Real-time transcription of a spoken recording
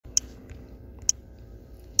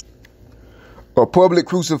A public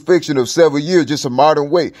crucifixion of several years, just a modern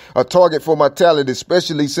way. A target for my talent,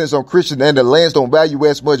 especially since I'm Christian and the lands don't value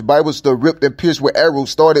as much. Bible stuff ripped and pierced with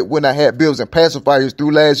arrows started when I had bills and pacifiers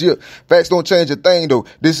through last year. Facts don't change a thing though.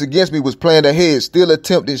 This against me was planned ahead. Still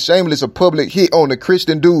attempting shameless a public hit on a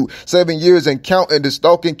Christian dude. 7 years and counting. The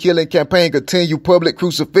stalking, killing campaign continue. Public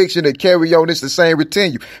crucifixion and carry on. It's the same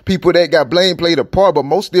retinue. People that got blamed played a part, but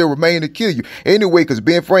most still remain to kill you. Anyway, cause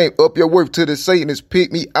being framed up your worth to the Satanists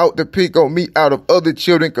pick me out to pick on me out of other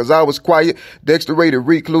children, cause I was quiet, Dexsta rated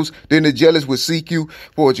recluse, then the jealous would seek you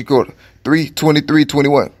for what you call it,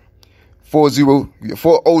 32321 40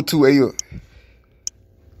 402 AU.